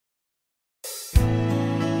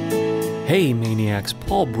Hey Maniacs,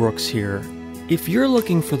 Paul Brooks here. If you're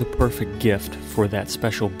looking for the perfect gift for that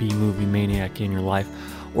special B-movie maniac in your life,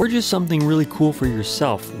 or just something really cool for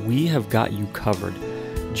yourself, we have got you covered.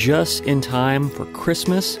 Just in time for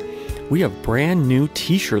Christmas, we have brand new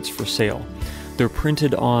t-shirts for sale. They're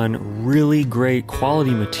printed on really great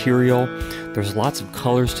quality material. There's lots of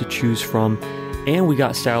colors to choose from, and we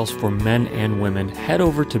got styles for men and women. Head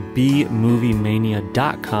over to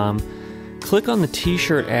bmoviemania.com. Click on the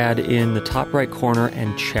t-shirt ad in the top right corner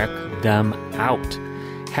and check them out.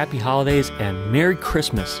 Happy holidays and Merry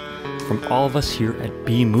Christmas from all of us here at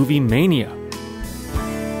B Movie Mania.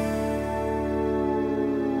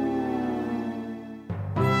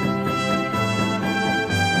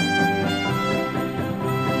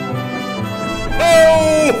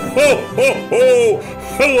 Ho, ho, ho!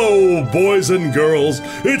 Hello, boys and girls.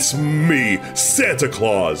 It's me, Santa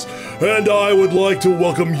Claus, and I would like to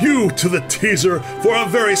welcome you to the teaser for a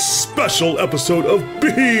very special episode of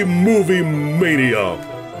B-Movie Mania.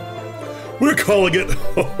 We're calling it,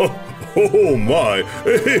 oh my,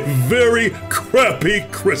 a very crappy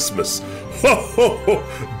Christmas.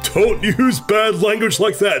 Don't use bad language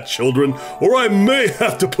like that, children, or I may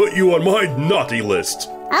have to put you on my naughty list.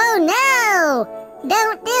 Oh no!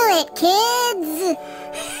 Don't do it, kids!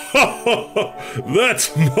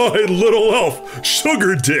 That's my little elf,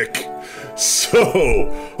 Sugar Dick.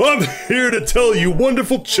 So, I'm here to tell you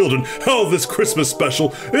wonderful children how this Christmas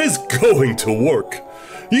special is going to work.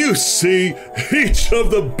 You see, each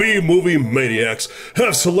of the B-Movie Maniacs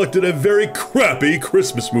have selected a very crappy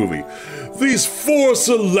Christmas movie. These 4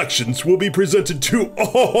 selections will be presented to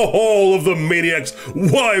all of the Maniacs'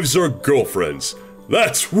 wives or girlfriends.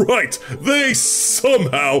 That's right, they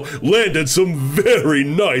somehow landed some very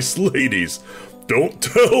nice ladies. Don't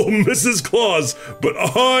tell Mrs. Claus, but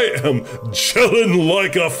I am gelling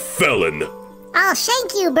like a felon. Oh,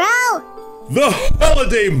 thank you, bro. The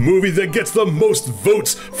holiday movie that gets the most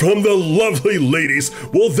votes from the lovely ladies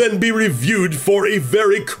will then be reviewed for A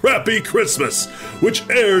Very Crappy Christmas, which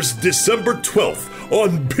airs December 12th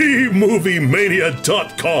on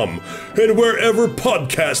bmoviemania.com and wherever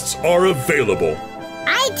podcasts are available.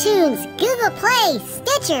 iTunes, Google Play,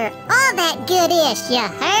 Stitcher, all that good-ish, you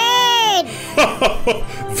heard?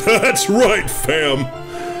 That's right, fam.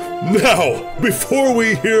 Now, before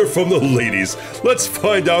we hear from the ladies, let's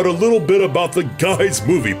find out a little bit about the guys'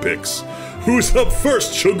 movie picks. Who's up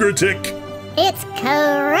first, Sugar Dick? It's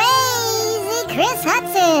Crazy Chris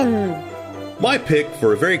Hutson. My pick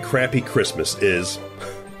for A Very Crappy Christmas is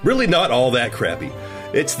really not all that crappy.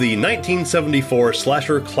 It's the 1974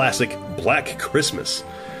 slasher classic Black Christmas.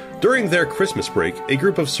 During their Christmas break, a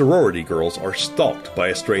group of sorority girls are stalked by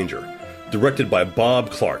a stranger, directed by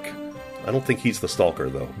Bob Clark. I don't think he's the stalker,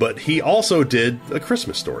 though, but he also did A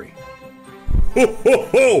Christmas Story. Ho,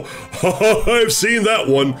 ho, ho! I've seen that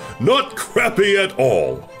one. Not crappy at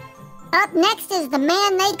all. Up next is the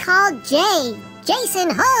man they call Jay, Jason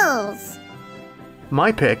Huls.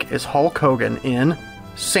 My pick is Hulk Hogan in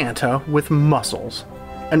Santa with Muscles.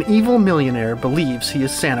 An evil millionaire believes he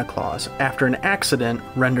is Santa Claus after an accident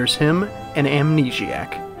renders him an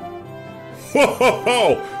amnesiac. Ho, ho,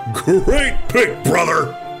 ho! Great pick,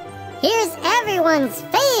 brother! Here's everyone's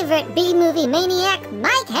favorite B-Movie maniac,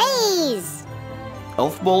 Mike Hayes.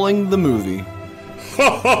 Elf Bowling the movie.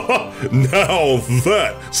 Ha ha ha! Now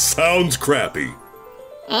that sounds crappy.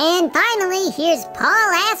 And finally, here's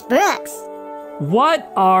Paul S. Brooks. What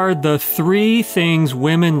are the 3 things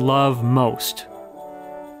women love most?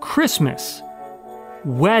 Christmas,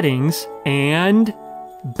 weddings, and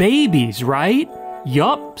babies, right?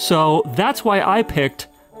 Yup, so that's why I picked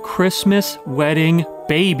Christmas, Wedding,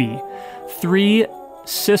 Baby. 3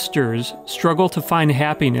 sisters struggle to find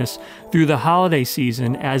happiness through the holiday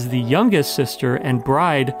season as the youngest sister and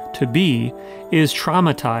bride-to-be is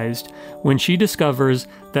traumatized when she discovers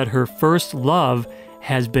that her first love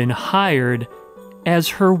has been hired as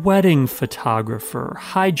her wedding photographer.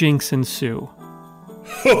 Hijinks ensue.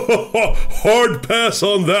 Hard pass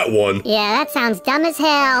on that one. Yeah, that sounds dumb as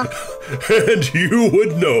hell. And you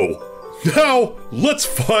would know. Now, let's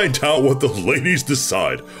find out what the ladies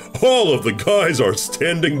decide. All of the guys are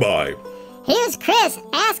standing by. Here's Chris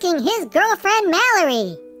asking his girlfriend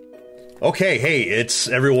Mallory. Okay, hey, it's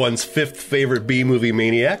everyone's 5th favorite B-Movie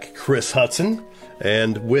maniac, Chris Hutson.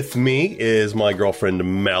 And with me is my girlfriend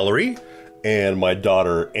Mallory, and my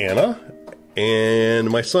daughter Anna, and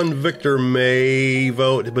my son Victor may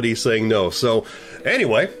vote, but he's saying no. So,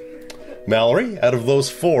 anyway, Mallory, out of those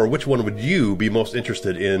 4, which one would you be most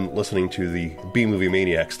interested in listening to the B-Movie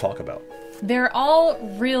Maniacs talk about? They're all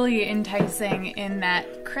really enticing in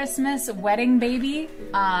that Christmas wedding baby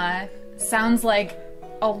sounds like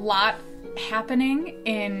a lot happening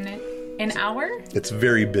in an hour. It's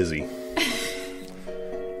very busy.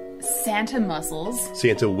 Santa muscles.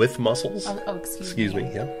 Santa with muscles? Oh, excuse me.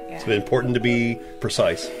 Yeah. It's important to be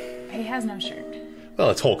precise. He has no shirt. Well,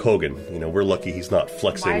 it's Hulk Hogan. You know, we're lucky he's not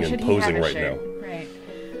flexing and posing right now. Right.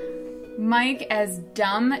 Mike, as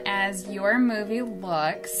dumb as your movie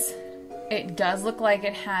looks, it does look like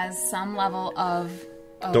it has some level of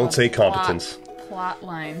don't say competence. Plot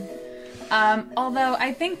line. Although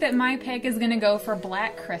I think that my pick is going to go for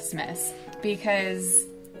Black Christmas because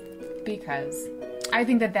I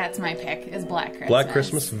think that that's my pick is Black Christmas. Black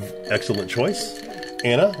Christmas, excellent choice.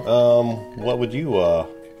 Anna, what would you?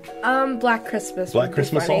 Black Christmas. Black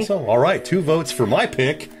Christmas also. All right, 2 votes for my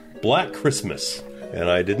pick, Black Christmas. And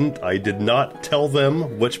I did not tell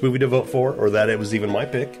them which movie to vote for or that it was even my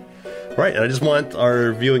pick. All right, and I just want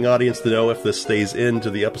our viewing audience to know, if this stays into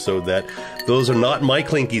the episode, that those are not my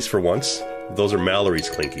clinkies for once. Those are Mallory's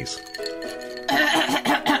clinkies.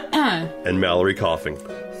 And Mallory coughing.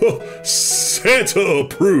 Santa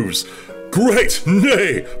approves. Great,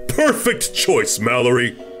 nay, perfect choice,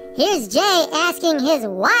 Mallory. Here's Jay asking his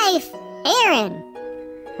wife, Erin.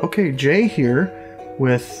 Okay, Jay here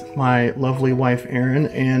with my lovely wife, Erin,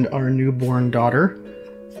 and our newborn daughter.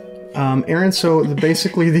 Erin, so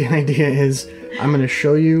basically the idea is I'm going to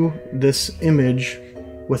show you this image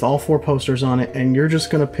with all 4 posters on it, and you're just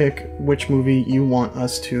going to pick which movie you want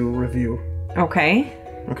us to review. Okay.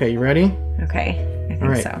 Okay, you ready? Okay, I think all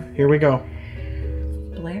right, so. Here we go.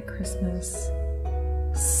 Black Christmas,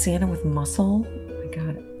 Santa with muscle, oh my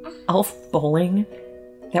god, Elf bowling,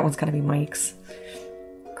 that one's gotta be Mike's.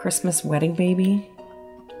 Christmas wedding baby.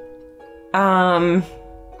 Oh,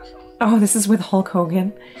 this is with Hulk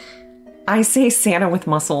Hogan. I say Santa with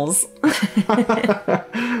muscles.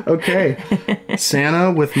 Okay,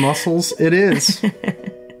 Santa with muscles it is.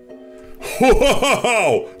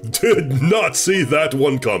 Wow! Did not see that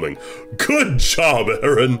one coming. Good job,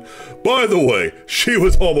 Erin. By the way, she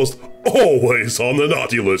was almost always on the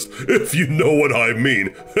naughty list, if you know what I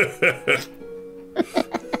mean.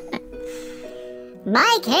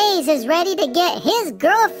 Mike Hayes is ready to get his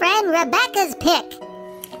girlfriend Rebecca's pick.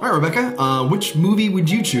 All right, Rebecca, which movie would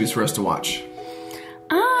you choose for us to watch?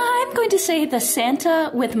 I'm going to say The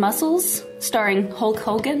Santa with Muscles, starring Hulk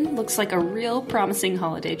Hogan. Looks like a real promising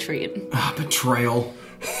holiday treat. Betrayal.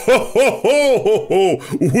 Ho, ho, ho, ho, ho!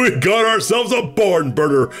 We got ourselves a barn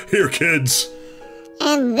burner here, kids.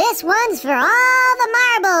 And this one's for all the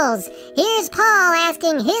marbles. Here's Paul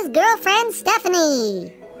asking his girlfriend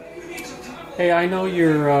Stephanie. Hey, I know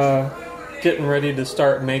you're getting ready to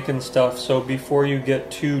start making stuff, so before you get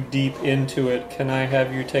too deep into it, can I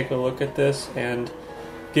have you take a look at this and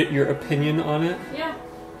get your opinion on it? Yeah.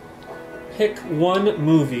 Pick one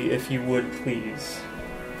movie, if you would, please.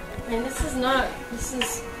 I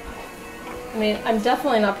mean, I'm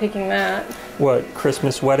definitely not picking that. What,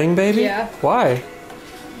 Christmas Wedding Baby? Yeah. Why?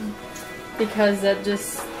 Because that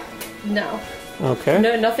just... no. Okay.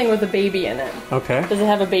 No, nothing with a baby in it. Okay. Does it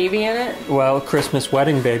have a baby in it? Well, Christmas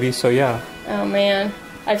Wedding Baby, so yeah. Oh, man.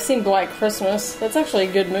 I've seen Black Christmas. That's actually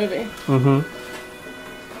a good movie. Mm-hmm.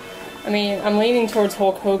 I mean, I'm leaning towards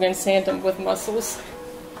Hulk Hogan Santa with muscles.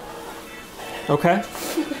 Okay.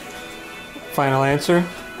 Final answer?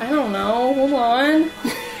 I don't know. Hold on.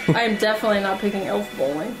 I'm definitely not picking Elf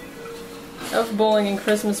Bowling. Elf Bowling and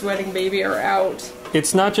Christmas Wedding Baby are out.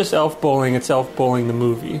 It's not just Elf Bowling, it's Elf Bowling the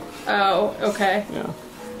movie. Oh, okay. Yeah.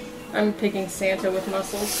 I'm picking Santa with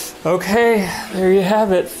muscles. Okay, there you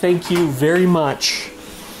have it. Thank you very much.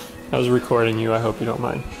 I was recording you, I hope you don't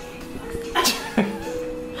mind.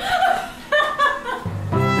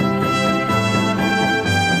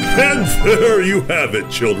 And there you have it,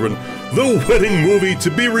 children. The wedding movie to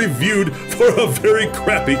be reviewed for a very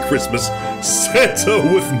crappy Christmas, Santa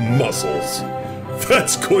with Muscles.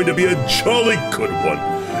 That's going to be a jolly good one.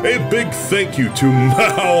 A big thank you to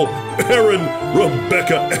Mal, Erin,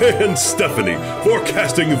 Rebecca, and Stephanie for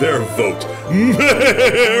casting their vote.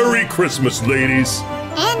 Merry Christmas, ladies.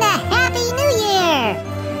 And a Happy New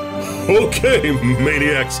Year. Okay,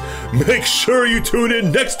 Maniacs, make sure you tune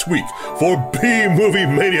in next week for B-Movie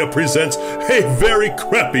Mania presents A Very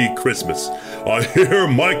Crappy Christmas. I hear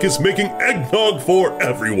Mike is making eggnog for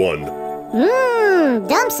everyone.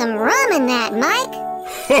 Dump some rum in that, Mike.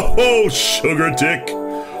 Ho ho, sugar dick.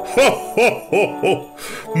 Ho ho ho ho.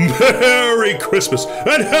 Merry Christmas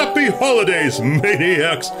and happy holidays,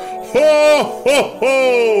 Maniacs. Ho ho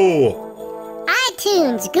ho.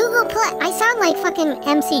 iTunes, Google Play. I sound like fucking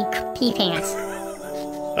MC P-Pants.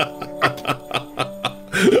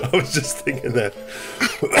 I was just thinking that.